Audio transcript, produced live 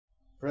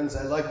Friends,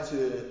 I like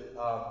to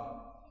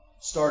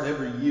start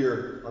every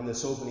year on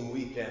this opening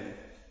weekend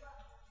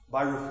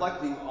by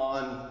reflecting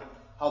on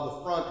how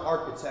the front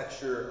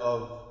architecture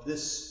of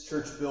this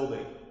church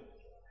building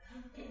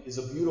is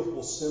a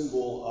beautiful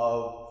symbol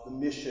of the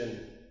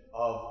mission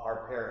of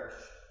our parish.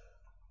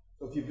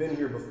 So if you've been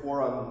here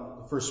before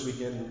on the first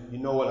weekend, you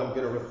know what I'm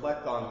going to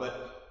reflect on,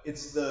 but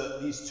it's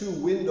these two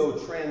window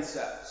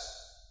transepts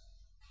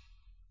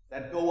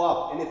that go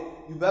up. And if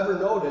you've ever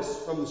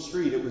noticed from the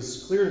street, it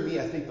was clear to me,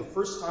 I think the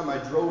first time I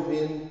drove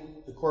in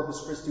to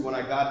Corpus Christi when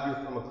I got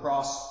here from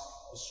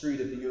across the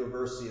street at the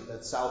university at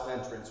that south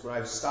entrance, when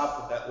I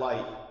stopped at that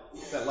light.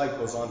 That light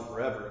goes on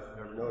forever, if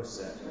you've ever noticed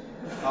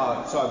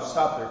that. So I've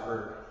stopped there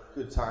for a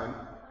good time.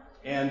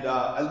 And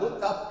I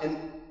looked up,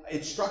 and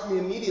it struck me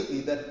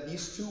immediately that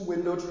these two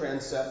window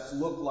transepts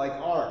look like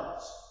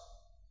arms.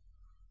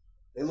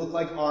 They look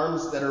like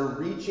arms that are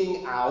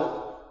reaching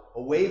out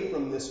away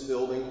from this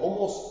building,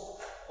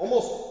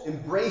 almost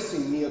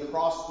embracing me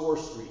across Door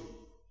Street.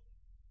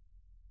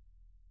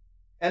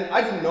 And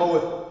I didn't know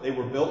if they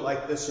were built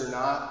like this or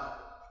not,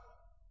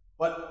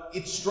 but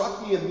it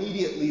struck me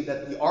immediately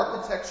that the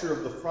architecture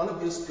of the front of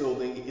this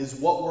building is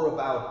what we're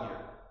about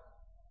here,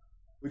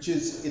 which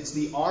is, it's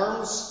the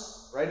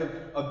arms, right,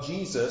 of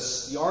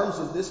Jesus, the arms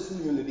of this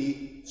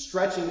community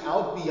stretching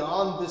out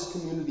beyond this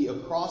community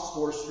across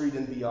Door Street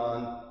and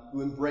beyond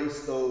to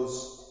embrace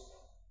those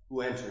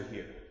who enter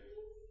here.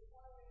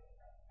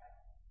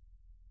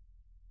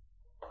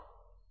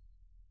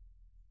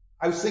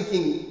 I was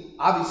thinking,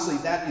 obviously,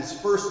 that is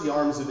first the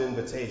arms of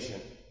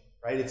invitation,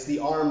 right? It's the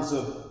arms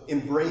of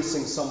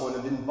embracing someone,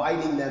 of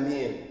inviting them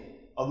in,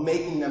 of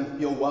making them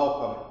feel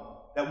welcome.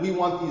 That we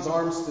want these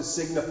arms to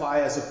signify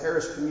as a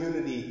parish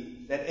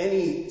community that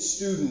any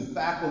student,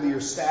 faculty,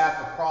 or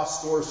staff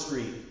across Door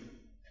Street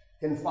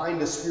can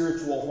find a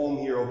spiritual home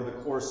here over the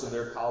course of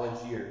their college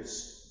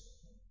years.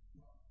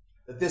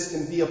 That this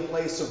can be a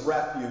place of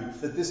refuge,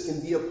 that this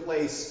can be a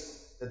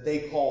place that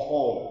they call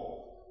home.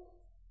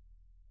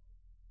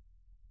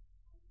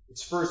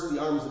 It's first the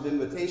arms of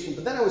invitation.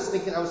 But then I was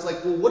thinking, I was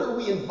like, well, what are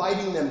we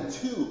inviting them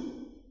to?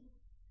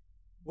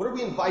 What are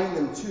we inviting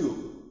them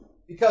to?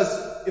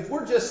 Because if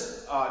we're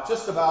just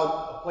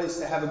about a place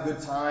to have a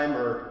good time,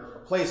 or a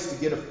place to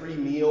get a free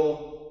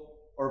meal,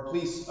 or a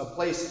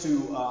place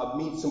to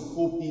meet some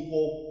cool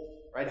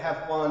people, right,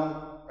 have fun,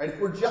 right? If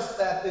we're just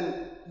that,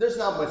 then there's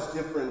not much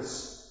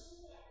difference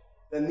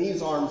than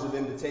these arms of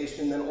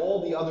invitation than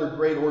all the other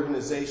great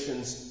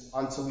organizations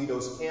on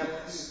Toledo's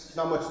campus. There's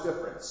not much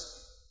difference.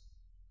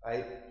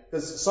 Right?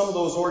 Because some of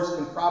those orgs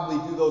can probably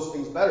do those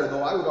things better,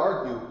 though I would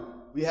argue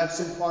we have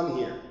some fun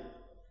here.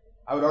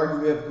 I would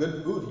argue we have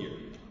good food here.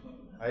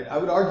 Right? I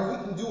would argue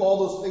we can do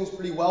all those things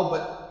pretty well,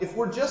 but if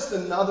we're just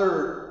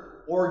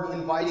another org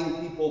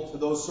inviting people to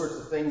those sorts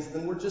of things,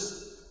 then we're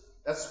just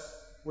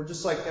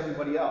like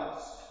everybody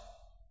else.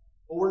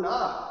 But we're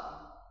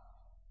not.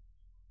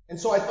 And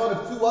so I thought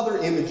of two other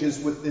images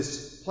with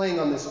this, playing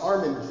on this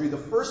arm imagery. The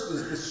first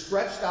is the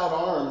stretched out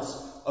arms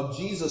of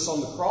Jesus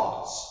on the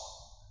cross.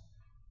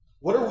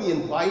 What are we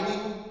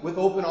inviting with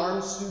open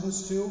arms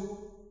students to?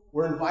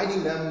 We're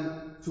inviting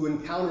them to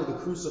encounter the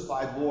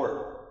crucified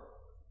Lord.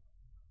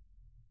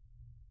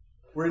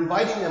 We're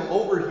inviting them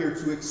over here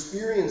to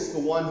experience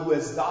the one who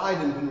has died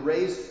and been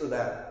raised for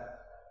them.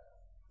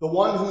 The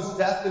one whose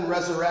death and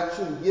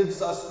resurrection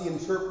gives us the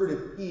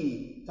interpretive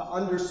key to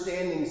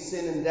understanding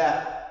sin and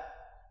death.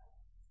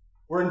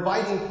 We're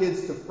inviting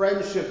kids to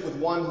friendship with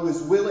one who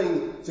is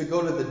willing to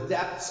go to the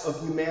depths of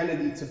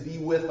humanity to be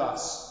with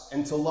us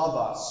and to love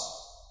us.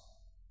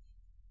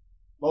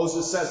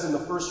 Moses says in the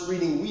first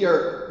reading,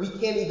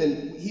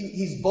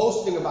 he's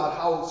boasting about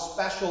how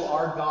special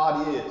our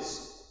God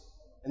is,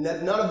 and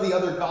that none of the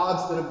other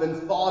gods that have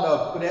been thought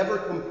of could ever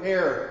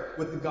compare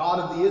with the God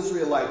of the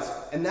Israelites.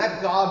 And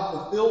that God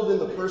fulfilled in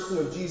the person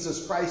of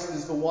Jesus Christ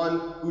is the one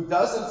who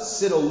doesn't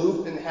sit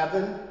aloof in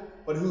heaven,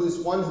 but who is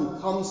one who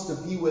comes to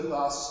be with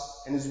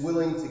us and is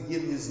willing to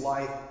give his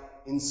life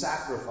in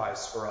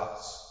sacrifice for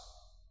us.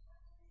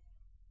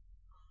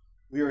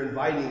 We are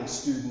inviting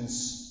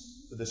students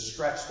to the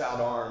stretched out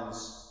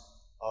arms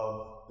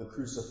of the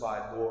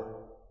crucified Lord.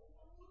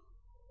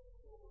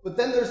 But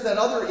then there's that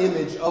other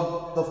image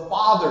of the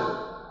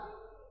Father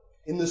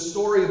in the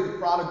story of the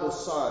prodigal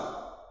son,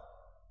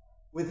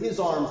 with his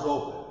arms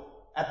open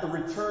at the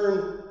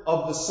return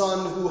of the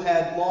son who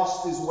had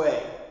lost his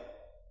way.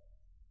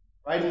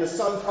 Right? And the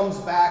son comes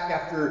back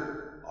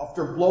after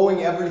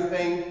blowing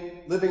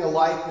everything, living a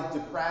life of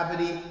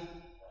depravity,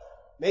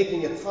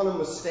 making a ton of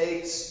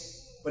mistakes.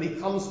 But he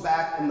comes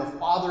back, and the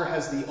Father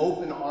has the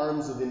open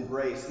arms of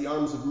embrace, the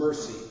arms of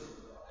mercy,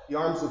 the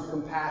arms of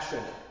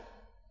compassion,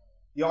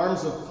 the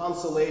arms of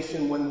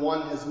consolation when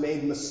one has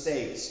made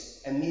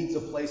mistakes and needs a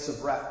place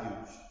of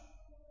refuge.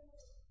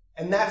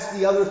 And that's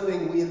the other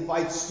thing we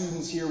invite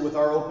students here with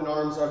our open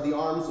arms, are the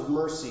arms of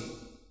mercy,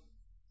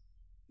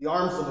 the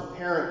arms of a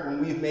parent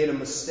when we've made a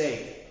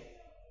mistake.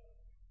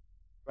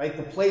 Right?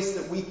 The place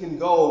that we can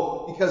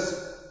go,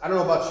 because I don't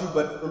know about you,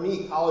 but for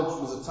me, college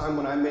was a time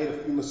when I made a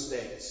few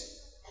mistakes.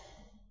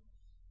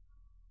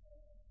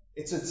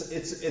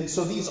 And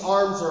so these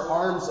arms are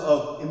arms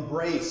of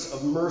embrace,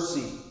 of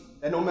mercy,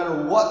 that no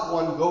matter what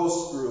one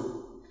goes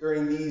through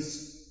during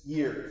these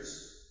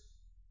years,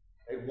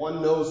 right,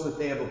 one knows that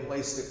they have a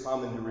place to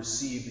come and to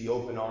receive the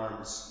open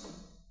arms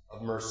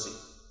of mercy,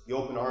 the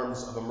open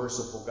arms of a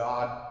merciful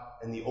God,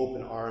 and the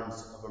open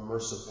arms of a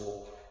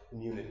merciful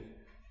community.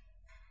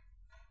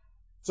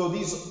 So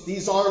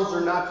these arms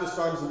are not just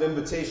arms of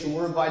invitation.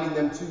 We're inviting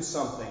them to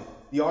something.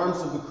 The arms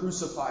of the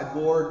crucified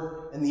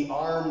Lord and the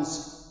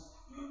arms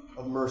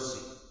of mercy,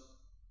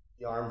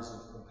 the arms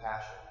of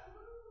compassion.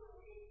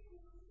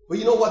 But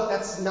you know what?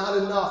 That's not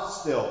enough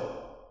still.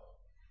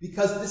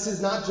 Because this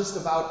is not just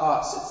about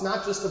us. It's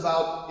not just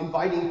about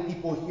inviting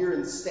people here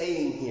and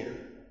staying here.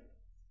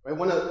 Right?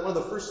 One of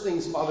the first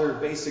things Father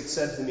Basic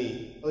said to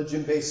me, Father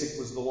Jim Basic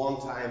was the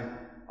longtime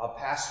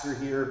pastor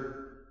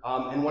here.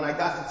 And when I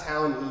got to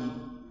town,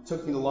 he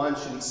took me to lunch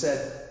and he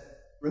said,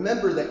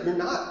 remember that you're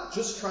not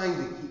just trying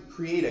to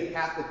create a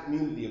Catholic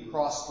community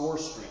across Door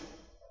Street.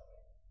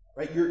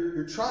 Right?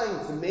 You're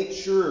trying to make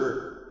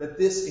sure that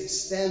this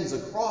extends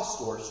across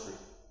Door Street.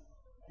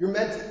 You're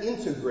meant to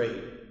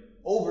integrate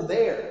over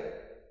there.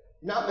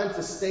 You're not meant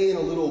to stay in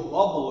a little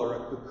bubble or a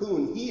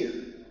cocoon here.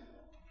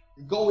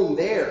 You're going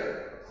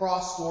there,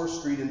 across Door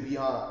Street and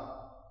beyond.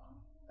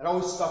 That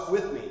always stuck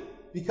with me.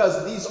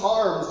 Because these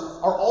arms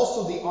are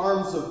also the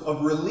arms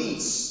of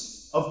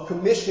release, of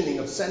commissioning,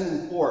 of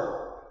sending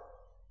forth.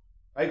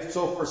 Right?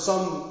 So for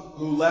some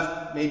who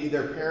left maybe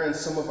their parents,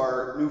 some of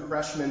our new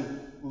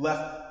freshmen who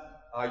left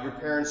your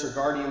parents or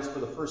guardians for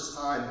the first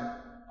time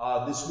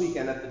this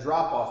weekend at the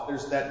drop-off,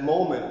 there's that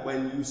moment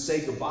when you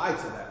say goodbye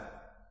to them,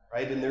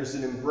 right? And there's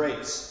an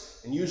embrace.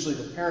 And usually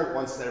the parent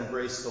wants that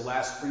embrace to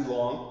last pretty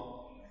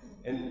long,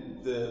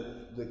 and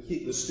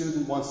the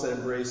student wants that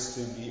embrace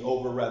to be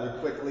over rather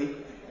quickly.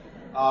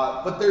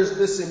 But there's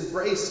this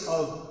embrace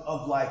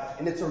of like,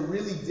 and it's a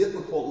really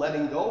difficult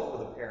letting go for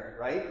the parent,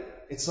 right?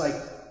 It's like,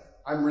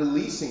 I'm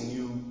releasing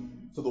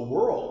you to the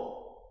world.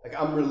 Like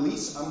I'm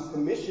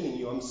commissioning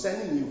you, I'm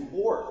sending you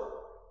forth.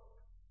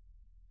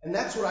 And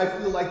that's what I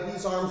feel like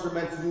these arms are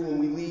meant to do when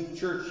we leave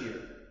church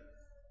here.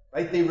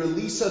 Right? They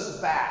release us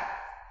back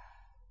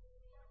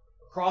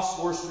across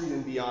Door Street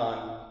and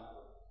beyond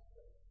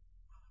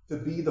to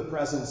be the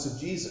presence of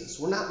Jesus.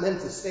 We're not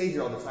meant to stay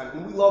here all the time.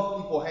 And we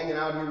love people hanging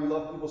out here, we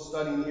love people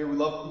studying here, we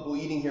love people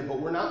eating here, but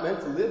we're not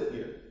meant to live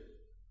here.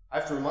 I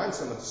have to remind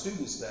some of the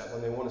students that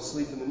when they want to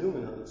sleep in the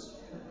Newman rooms.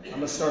 I'm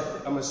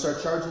gonna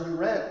start charging you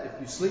rent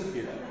if you sleep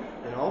here.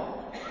 You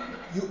know?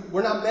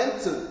 We're not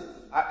meant to.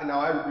 Now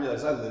I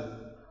realize I live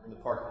in the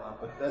parking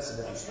lot, but that's a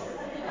different story.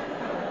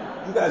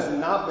 You guys are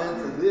not meant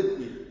to live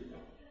here.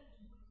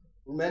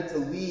 We're meant to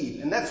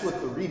leave. And that's what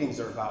the readings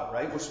are about,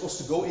 right? We're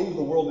supposed to go into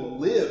the world and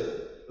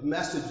live the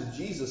message of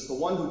Jesus. The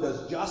one who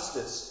does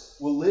justice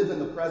will live in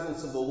the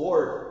presence of the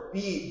Lord.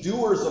 Be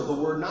doers of the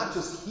word, not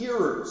just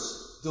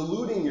hearers,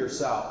 deluding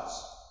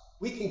yourselves.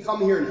 We can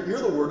come here and hear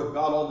the word of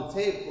God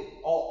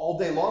all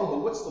day long,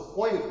 but what's the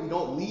point if we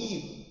don't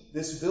leave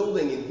this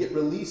building and get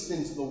released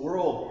into the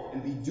world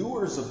and be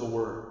doers of the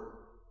word?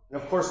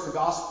 And of course, the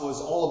gospel is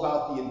all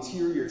about the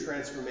interior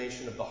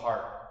transformation of the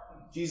heart.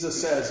 Jesus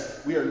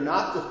says we are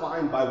not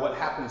defined by what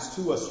happens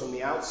to us from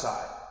the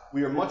outside.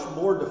 We are much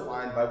more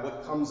defined by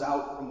what comes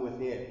out from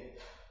within.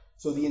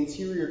 So the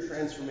interior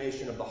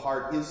transformation of the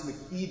heart is the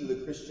key to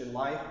the Christian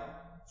life.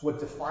 It's what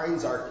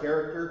defines our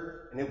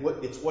character, and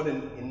it's what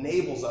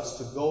enables us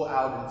to go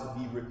out and to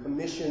be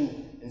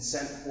recommissioned and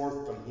sent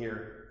forth from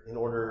here in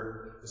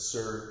order to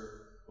serve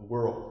the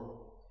world.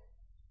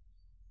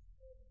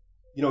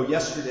 You know,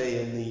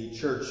 yesterday in the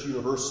Church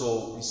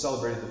Universal, we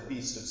celebrated the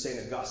feast of St.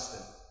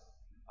 Augustine,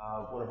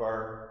 one of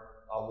our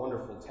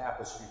wonderful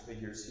tapestry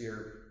figures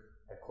here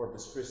at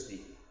Corpus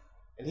Christi.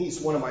 And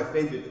he's one of my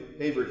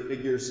favorite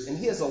figures, and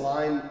he has a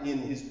line in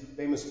his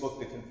famous book,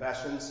 The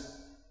Confessions,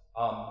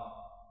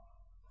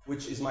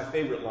 which is my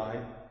favorite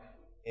line.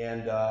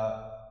 And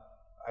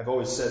I've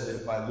always said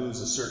that if I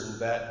lose a certain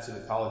bet to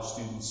the college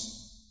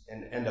students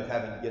and end up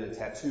having to get a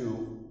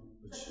tattoo,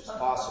 which is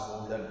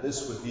possible, that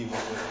this would be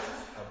what would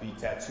be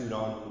tattooed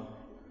on me.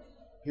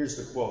 Here's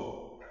the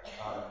quote.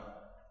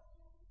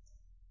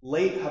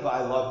 Late have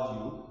I loved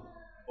you,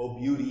 O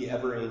beauty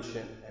ever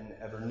ancient and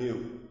ever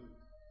new.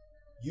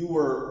 You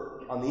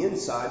were on the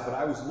inside, but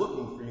I was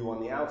looking for you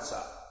on the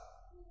outside.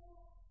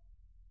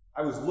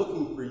 I was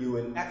looking for you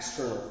in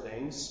external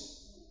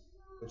things,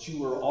 but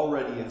you were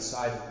already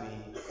inside of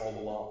me all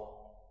along.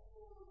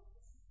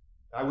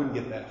 I wouldn't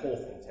get that whole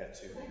thing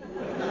tattooed.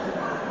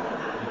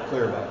 Be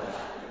clear about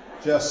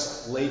that.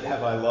 Just late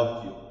have I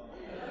loved you.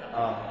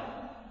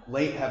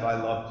 Late have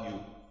I loved you,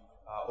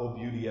 O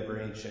beauty ever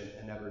ancient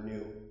and ever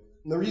new.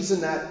 And the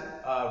reason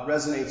that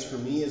resonates for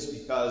me is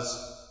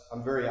because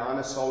I'm very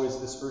honest always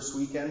this first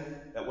weekend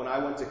that when I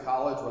went to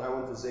college, when I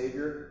went to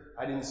Xavier,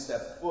 I didn't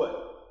step foot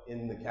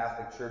in the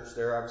Catholic Church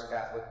there. I was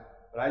Catholic,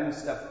 but I didn't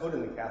step foot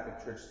in the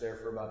Catholic Church there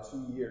for about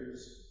 2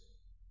 years.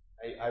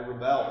 I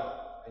rebelled.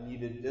 I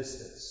needed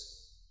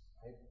distance.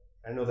 Right?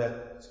 I know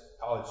that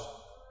college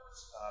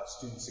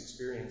students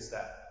experience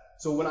that.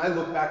 So when I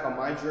look back on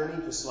my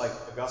journey, just like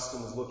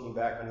Augustine was looking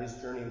back on his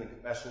journey in the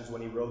Confessions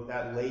when he wrote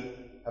that, late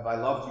have I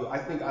loved you, I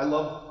think I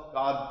love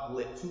God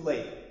too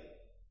late.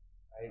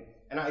 Right?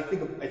 And I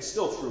think it's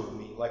still true of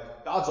me.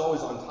 Like, God's always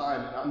on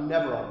time, and I'm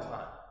never on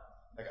time.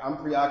 Like, I'm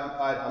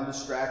preoccupied, I'm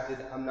distracted,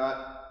 I'm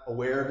not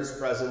aware of his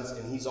presence,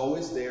 and he's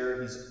always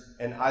there.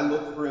 And I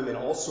look for him in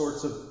all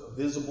sorts of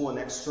visible and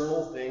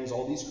external things,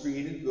 all these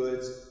created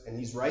goods, and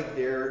he's right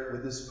there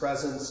with his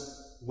presence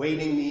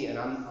waiting me, and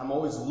I'm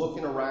always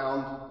looking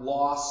around,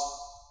 lost,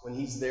 when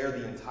he's there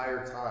the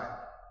entire time.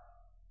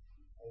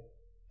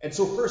 And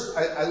so first,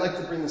 I like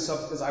to bring this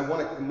up because I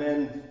want to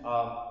commend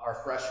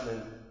our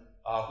freshmen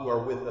who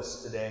are with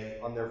us today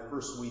on their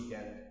first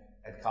weekend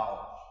at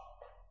college.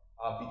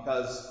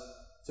 Because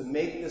to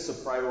make this a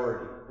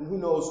priority, and who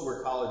knows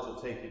where college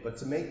will take you, but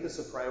to make this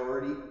a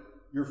priority,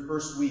 your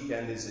first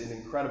weekend is an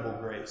incredible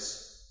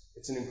grace.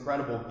 It's an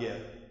incredible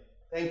gift.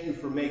 Thank you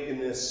for making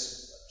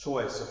this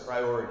choice a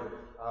priority.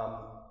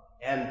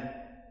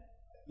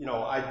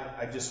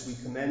 We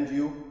commend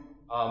you,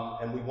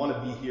 and we want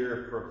to be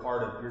here for a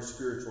part of your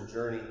spiritual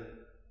journey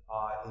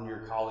in your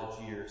college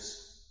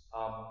years.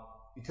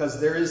 Because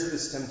there is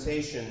this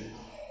temptation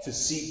to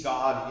seek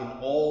God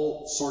in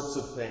all sorts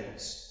of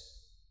things,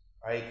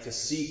 right? To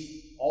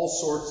seek all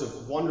sorts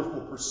of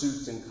wonderful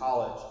pursuits in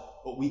college,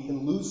 but we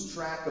can lose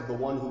track of the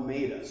one who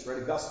made us,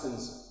 right?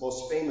 Augustine's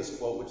most famous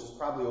quote, which is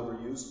probably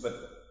overused, but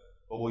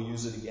we'll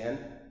use it again,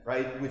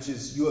 right? Which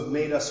is, you have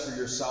made us for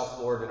yourself,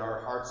 Lord, and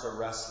our hearts are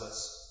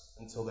restless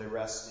until they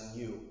rest in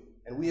you.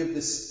 And we have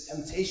this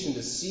temptation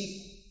to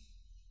seek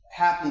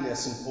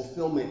happiness and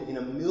fulfillment in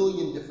a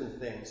million different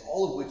things,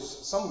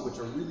 some of which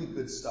are really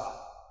good stuff.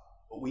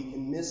 But we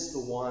can miss the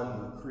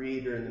one, the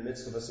creator in the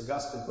midst of us.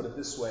 Augustine put it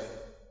this way: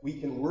 we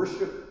can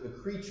worship the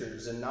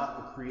creatures and not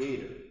the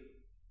creator.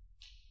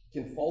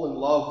 We can fall in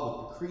love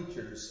with the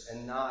creatures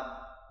and not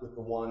with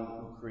the one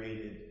who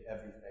created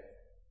everything.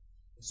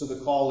 So the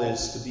call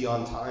is to be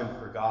on time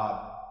for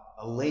God.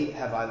 Late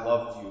have I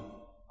loved you.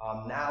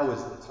 Now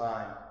is the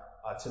time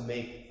to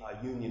make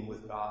union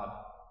with God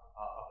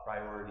a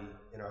priority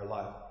in our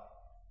life.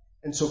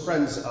 And so,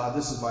 friends,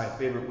 this is my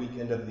favorite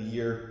weekend of the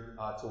year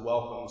to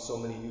welcome so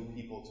many new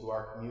people to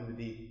our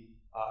community.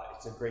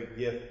 It's a great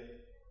gift.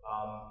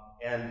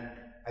 And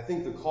I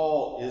think the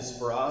call is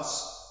for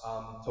us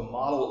to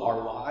model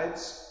our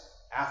lives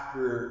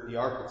after the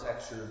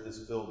architecture of this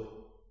building.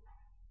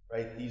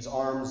 Right? These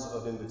arms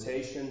of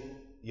invitation,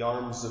 the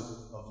arms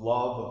of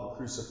love of the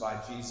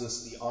crucified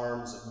Jesus, the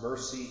arms of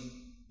mercy,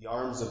 the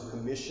arms of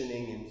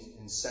commissioning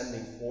and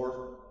sending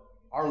forth.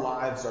 Our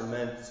lives are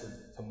meant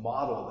to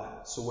model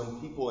that. So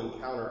when people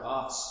encounter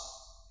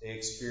us, they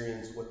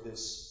experience what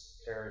this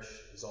parish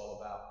is all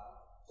about.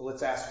 So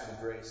let's ask for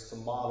the grace to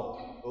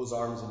model those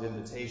arms of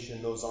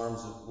invitation, those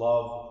arms of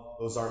love,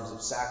 those arms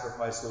of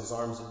sacrifice, those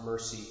arms of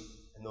mercy,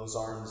 and those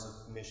arms of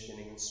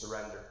commissioning and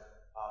surrender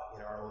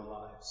in our own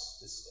lives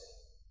this day.